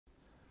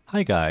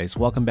Hi guys,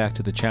 welcome back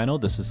to the channel.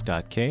 This is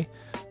Scott K.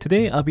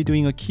 Today I'll be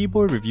doing a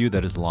keyboard review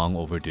that is long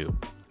overdue.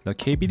 The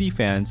KBD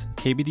Fans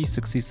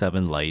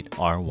KBD67 LITE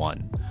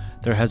R1.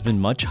 There has been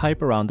much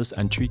hype around this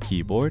entry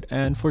keyboard,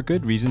 and for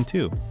good reason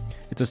too.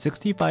 It's a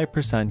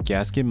 65%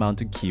 gasket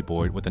mounted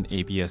keyboard with an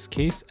ABS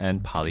case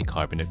and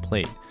polycarbonate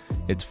plate.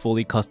 It's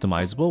fully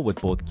customizable with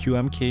both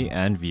QMK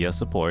and VIA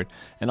support,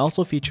 and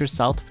also features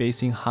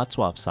south-facing hot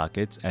swap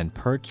sockets and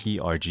per key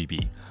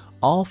RGB,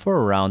 all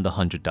for around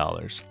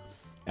 $100.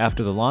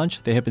 After the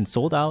launch, they have been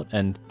sold out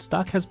and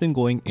stock has been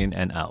going in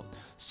and out.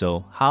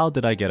 So how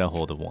did I get a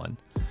hold of one?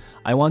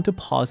 I want to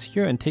pause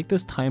here and take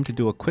this time to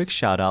do a quick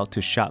shout out to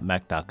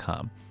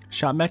shopmec.com.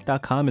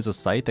 Shopmec.com is a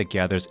site that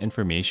gathers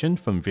information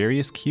from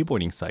various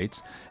keyboarding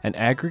sites and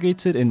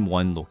aggregates it in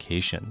one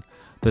location.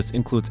 This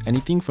includes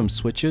anything from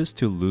switches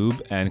to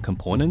lube and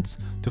components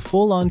to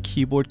full-on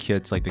keyboard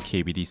kits like the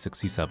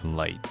KBD67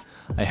 LITE.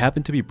 I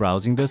happened to be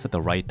browsing this at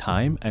the right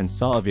time and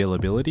saw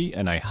availability,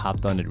 and I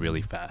hopped on it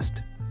really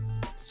fast.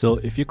 So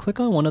if you click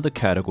on one of the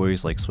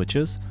categories like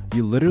switches,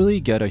 you literally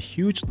get a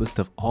huge list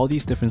of all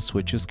these different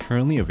switches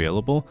currently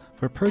available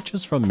for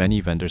purchase from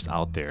many vendors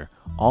out there,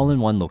 all in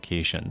one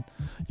location.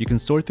 You can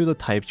sort through the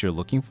types you're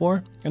looking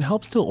for and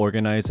helps to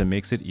organize and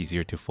makes it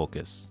easier to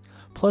focus.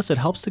 Plus, it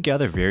helps to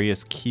gather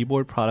various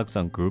keyboard products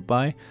on group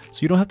buy, so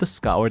you don't have to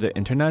scour the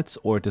internets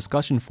or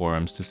discussion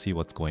forums to see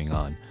what's going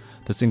on.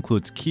 This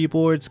includes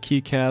keyboards,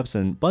 keycaps,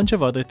 and a bunch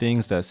of other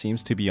things that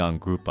seems to be on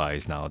group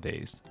buys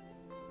nowadays.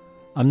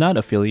 I'm not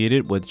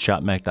affiliated with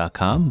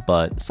shopmec.com,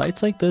 but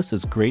sites like this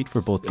is great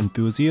for both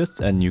enthusiasts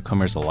and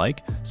newcomers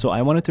alike, so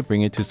I wanted to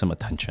bring it to some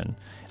attention.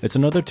 It's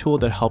another tool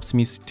that helps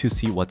me to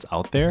see what's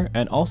out there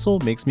and also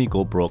makes me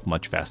go broke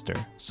much faster.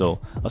 So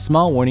a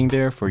small warning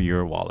there for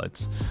your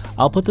wallets.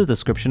 I'll put the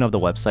description of the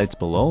websites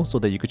below so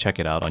that you could check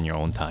it out on your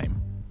own time.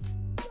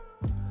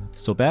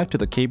 So back to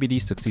the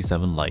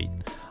KBD67 LITE.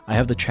 I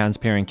have the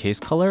transparent case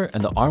color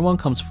and the R1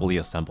 comes fully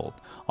assembled.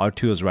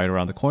 R2 is right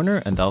around the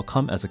corner and they'll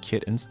come as a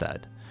kit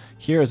instead.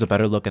 Here is a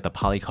better look at the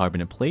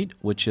polycarbonate plate,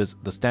 which is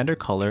the standard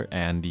color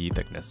and the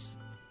thickness.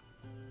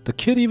 The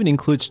kit even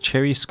includes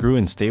cherry screw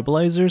and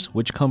stabilizers,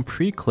 which come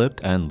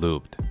pre-clipped and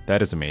lubed.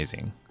 That is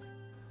amazing.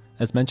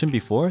 As mentioned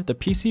before, the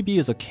PCB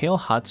is a Kale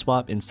hot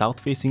swap in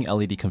south-facing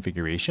LED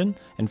configuration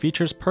and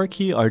features per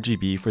key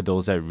RGB for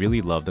those that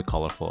really love the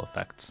colorful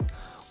effects.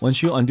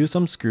 Once you undo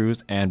some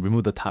screws and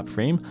remove the top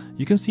frame,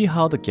 you can see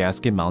how the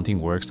gasket mounting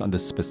works on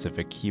this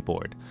specific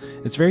keyboard.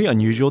 It's very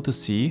unusual to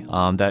see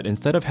that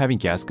instead of having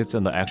gaskets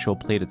on the actual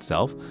plate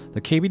itself,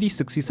 the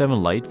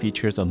KBD67 LITE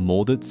features a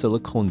molded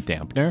silicone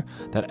dampener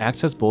that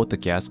acts as both the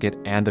gasket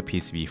and the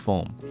PCB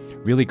foam.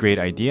 Really great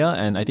idea,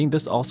 and I think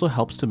this also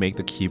helps to make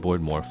the keyboard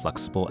more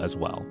flexible as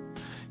well.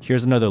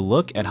 Here's another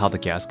look at how the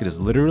gasket is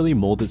literally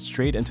molded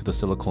straight into the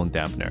silicone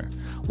dampener.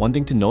 One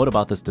thing to note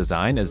about this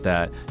design is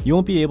that you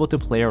won't be able to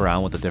play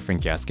around with the different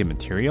gasket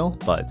material,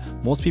 but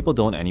most people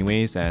don't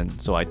anyways,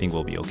 and so I think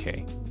we'll be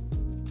okay.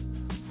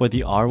 For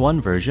the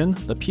R1 version,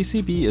 the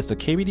PCB is the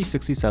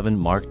KBD67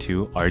 Mark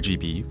II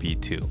RGB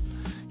V2.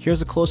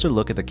 Here's a closer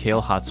look at the Kale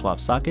hot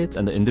swap sockets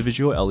and the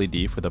individual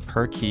LED for the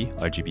per key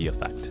RGB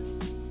effect.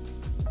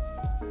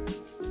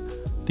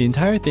 The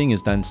entire thing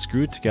is then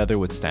screwed together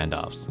with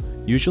standoffs.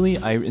 Usually,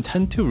 I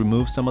intend to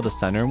remove some of the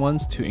center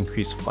ones to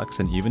increase flex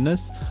and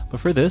evenness, but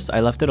for this, I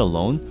left it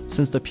alone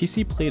since the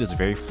PC plate is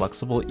very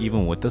flexible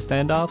even with the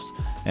standoffs,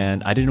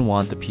 and I didn't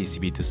want the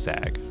PCB to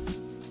sag.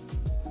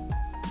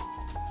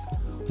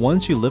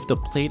 Once you lift the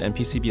plate and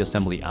PCB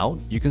assembly out,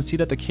 you can see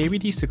that the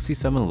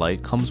KBD67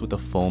 LITE comes with a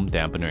foam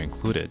dampener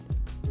included.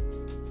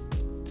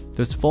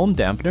 This foam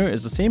dampener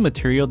is the same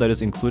material that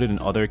is included in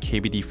other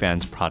KBD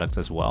Fans products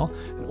as well,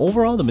 and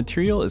overall the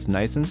material is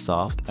nice and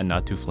soft and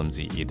not too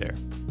flimsy either.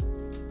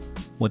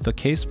 With the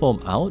case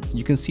foam out,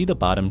 you can see the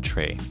bottom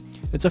tray.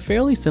 It's a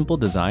fairly simple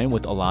design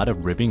with a lot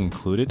of ribbing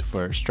included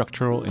for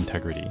structural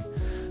integrity.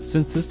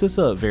 Since this is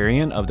a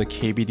variant of the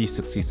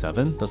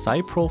KBD67, the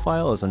side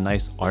profile is a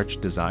nice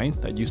arch design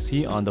that you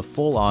see on the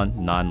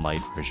full-on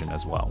non-LITE version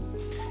as well.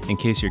 In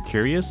case you're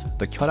curious,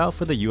 the cutout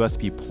for the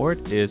USB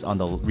port is on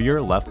the rear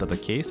left of the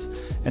case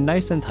and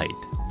nice and tight.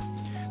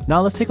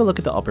 Now let's take a look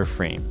at the upper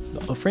frame.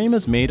 The frame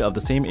is made of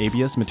the same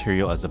ABS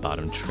material as the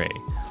bottom tray.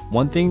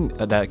 One thing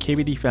that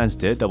KBD Fans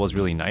did that was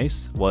really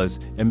nice was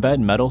embed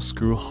metal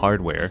screw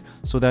hardware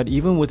so that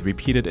even with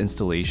repeated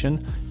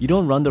installation, you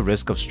don't run the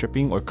risk of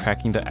stripping or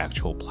cracking the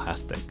actual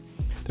plastic.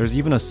 There's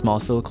even a small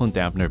silicone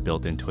dampener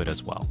built into it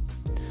as well.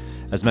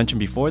 As mentioned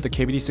before, the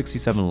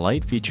KBD67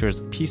 LITE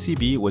features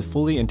PCB with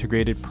fully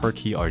integrated per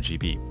key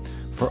RGB.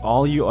 For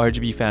all you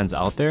RGB fans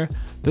out there,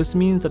 this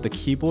means that the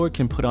keyboard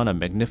can put on a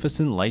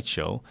magnificent light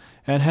show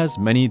and has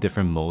many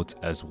different modes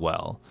as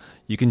well.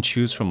 You can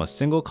choose from a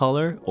single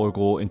color or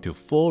go into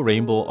full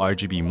rainbow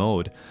RGB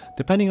mode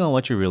depending on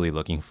what you're really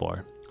looking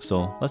for.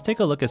 So let's take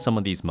a look at some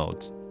of these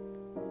modes.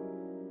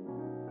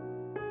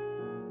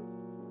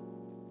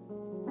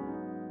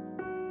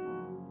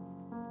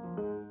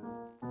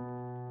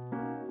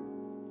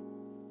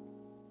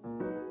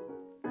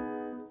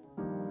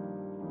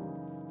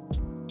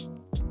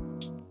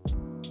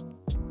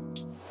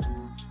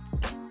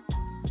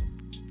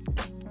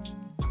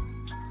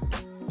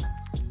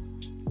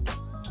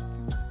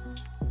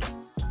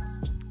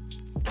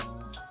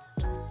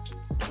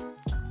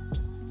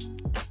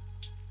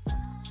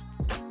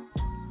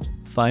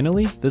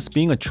 Finally, this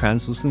being a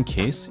translucent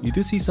case, you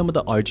do see some of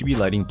the RGB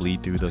lighting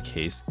bleed through the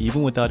case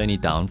even without any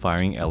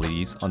downfiring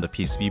LEDs on the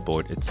PCB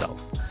board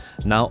itself.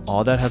 Now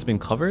all that has been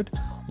covered,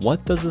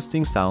 what does this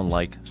thing sound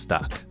like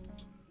stock?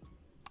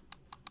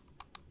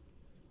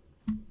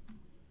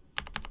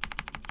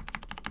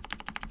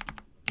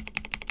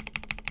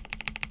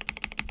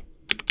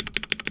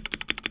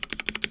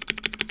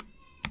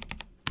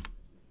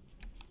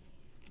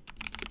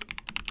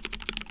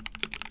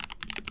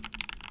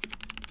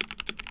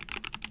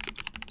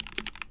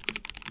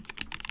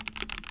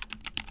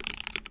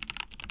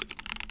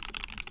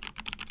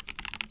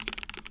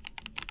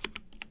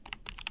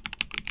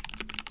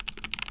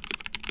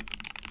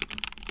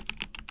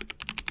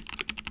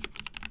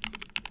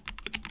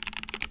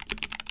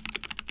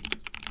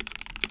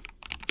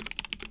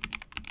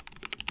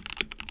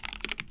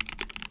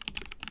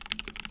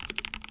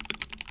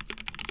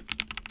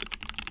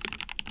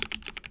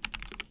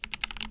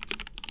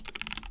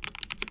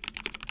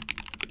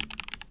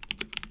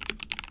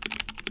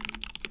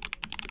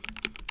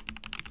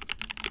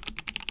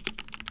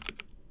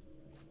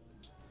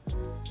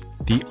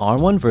 The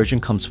R1 version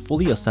comes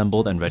fully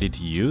assembled and ready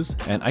to use,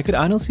 and I could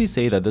honestly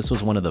say that this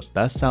was one of the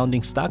best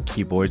sounding stock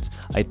keyboards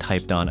I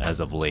typed on as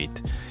of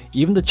late.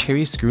 Even the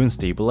cherry screw and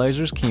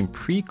stabilizers came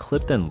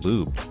pre-clipped and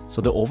lubed,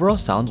 so the overall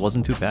sound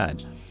wasn't too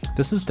bad.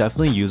 This is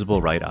definitely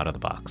usable right out of the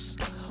box.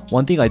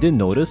 One thing I did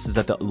notice is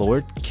that the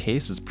lower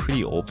case is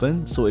pretty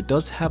open, so it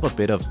does have a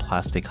bit of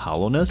plastic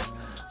hollowness,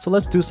 so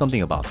let's do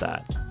something about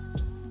that.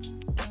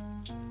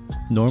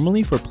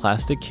 Normally for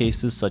plastic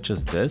cases such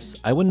as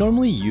this, I would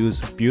normally use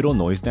butyl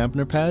noise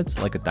dampener pads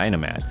like a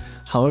Dynamat.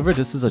 However,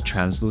 this is a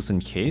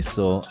translucent case,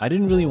 so I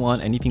didn't really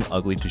want anything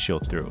ugly to show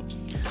through.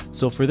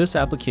 So for this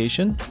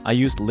application, I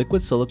used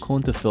liquid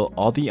silicone to fill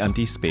all the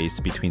empty space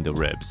between the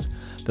ribs.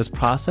 This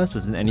process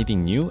isn't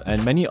anything new,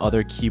 and many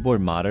other keyboard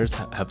modders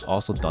have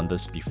also done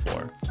this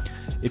before.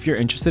 If you're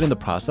interested in the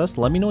process,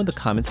 let me know in the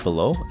comments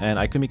below and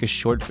I can make a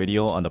short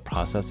video on the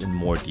process in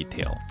more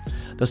detail.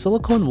 The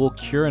silicone will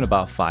cure in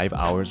about 5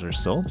 hours or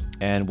so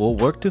and will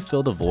work to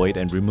fill the void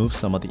and remove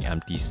some of the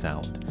empty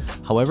sound.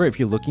 However, if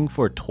you're looking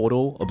for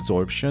total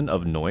absorption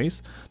of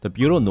noise, the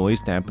butyl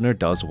noise dampener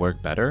does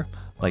work better,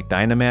 like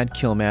Dynamat,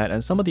 Killmat,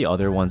 and some of the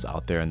other ones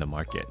out there in the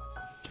market.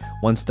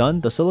 Once done,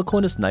 the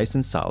silicone is nice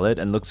and solid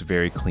and looks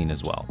very clean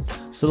as well.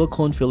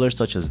 Silicone fillers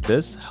such as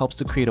this helps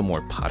to create a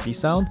more poppy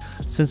sound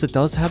since it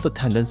does have the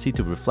tendency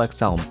to reflect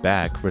sound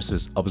back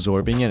versus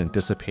absorbing it and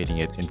dissipating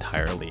it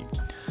entirely.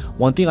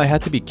 One thing I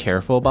had to be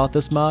careful about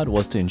this mod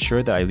was to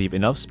ensure that I leave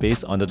enough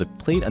space under the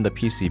plate and the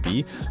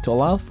PCB to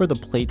allow for the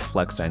plate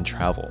flex and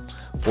travel.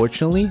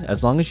 Fortunately,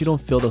 as long as you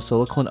don't fill the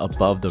silicone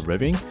above the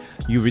ribbing,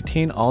 you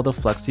retain all the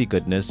flexy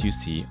goodness you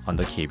see on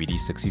the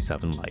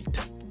KBD67 LITE.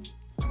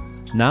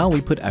 Now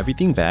we put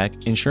everything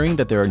back, ensuring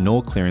that there are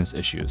no clearance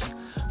issues.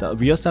 The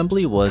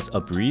reassembly was a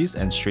breeze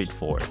and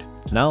straightforward.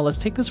 Now let's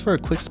take this for a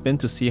quick spin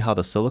to see how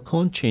the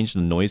silicone changed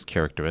the noise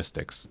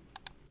characteristics.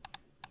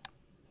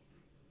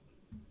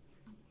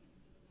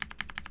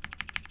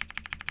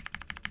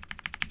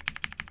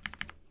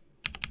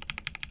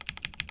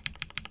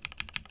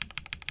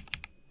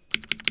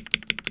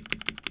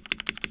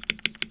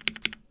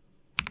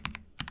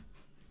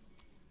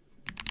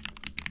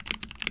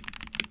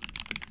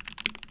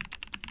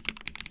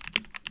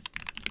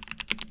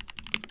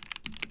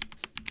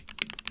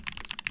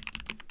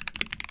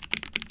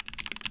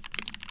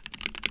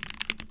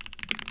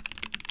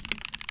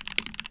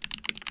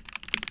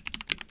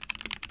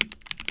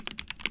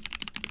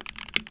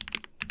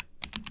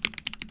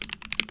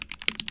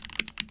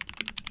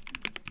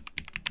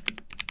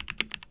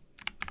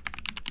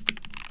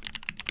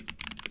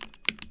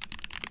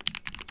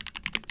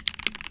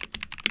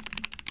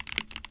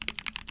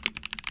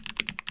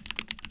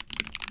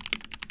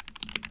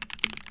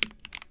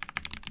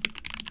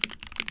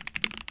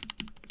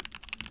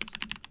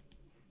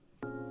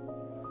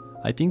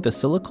 I think the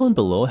silicone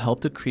below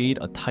helped to create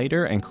a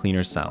tighter and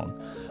cleaner sound.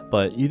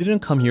 But you didn't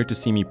come here to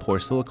see me pour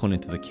silicone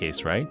into the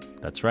case, right?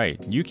 That's right,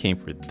 you came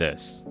for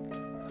this.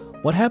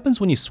 What happens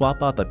when you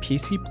swap out the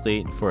PC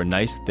plate for a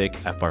nice thick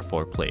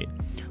FR4 plate?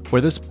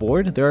 For this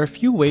board, there are a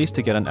few ways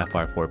to get an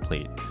FR4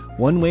 plate.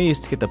 One way is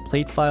to get the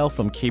plate file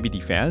from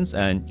KBD Fans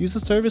and use a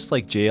service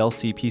like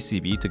JLC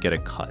PCB to get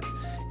it cut.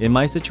 In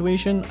my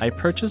situation, I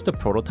purchased a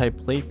prototype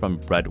plate from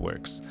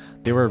Breadworks.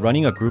 They were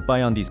running a group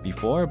buy on these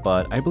before,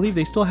 but I believe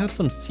they still have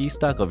some C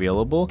stock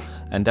available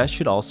and that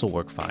should also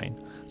work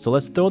fine. So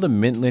let's throw the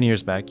mint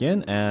linears back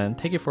in and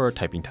take it for a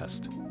typing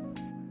test.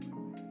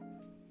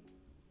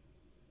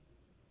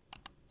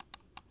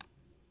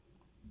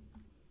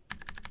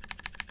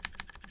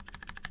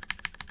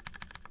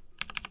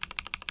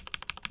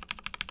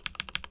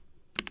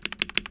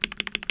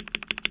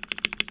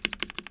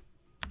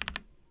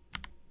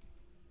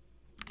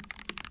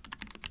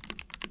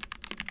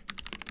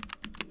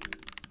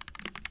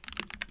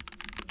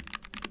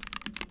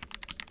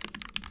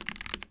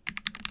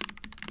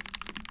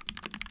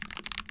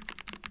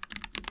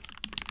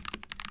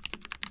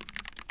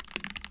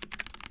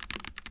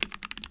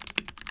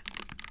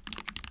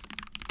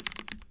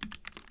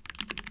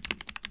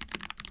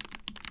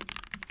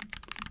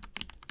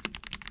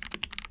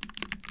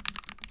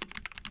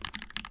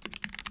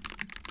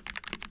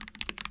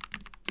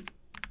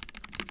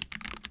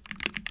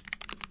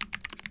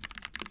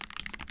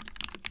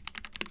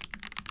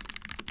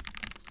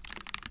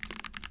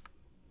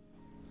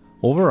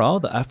 Overall,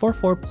 the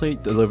FR4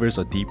 plate delivers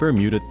a deeper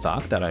muted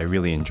THOCC that I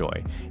really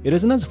enjoy. It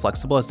isn't as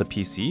flexible as the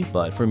PC,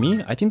 but for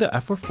me, I think the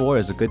FR4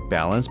 is a good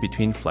balance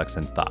between flex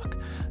and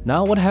THOCC.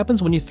 Now, what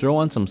happens when you throw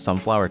on some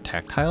sunflower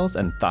tactiles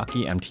and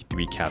THOCC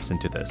MT3 caps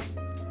into this?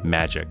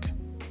 Magic.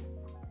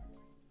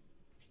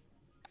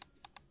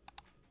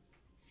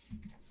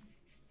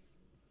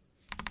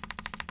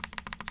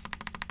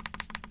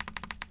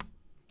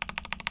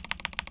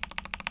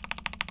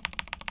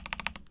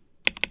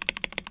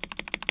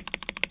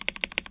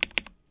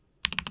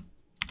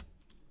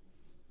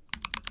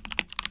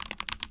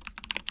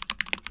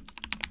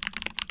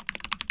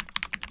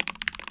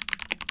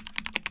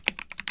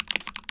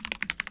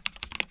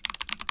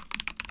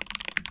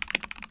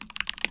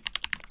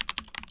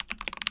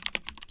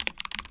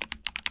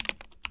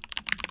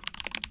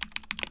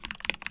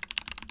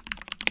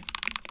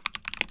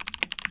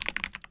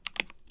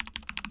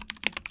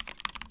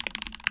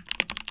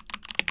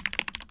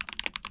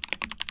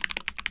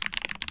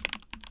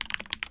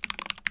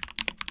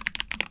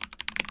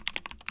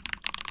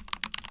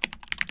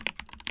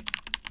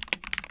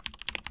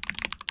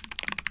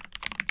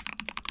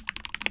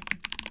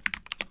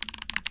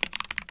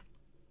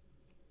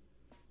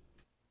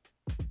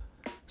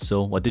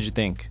 So what did you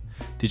think?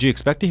 Did you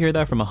expect to hear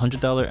that from a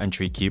 $100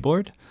 entry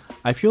keyboard?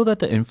 I feel that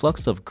the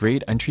influx of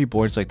great entry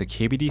boards like the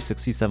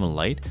KBD67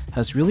 LITE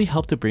has really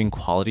helped to bring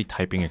quality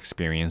typing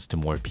experience to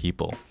more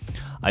people.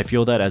 I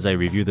feel that as I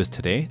review this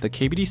today, the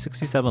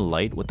KBD67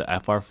 LITE with the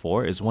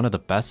FR4 is one of the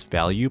best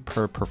value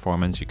per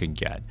performance you can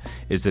get.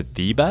 Is it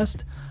the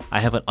best? I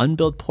have an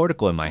unbuilt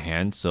portico in my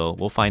hand, so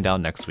we'll find out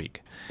next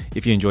week.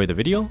 If you enjoyed the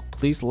video,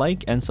 please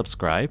like and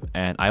subscribe,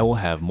 and I will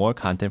have more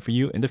content for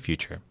you in the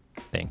future.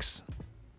 Thanks.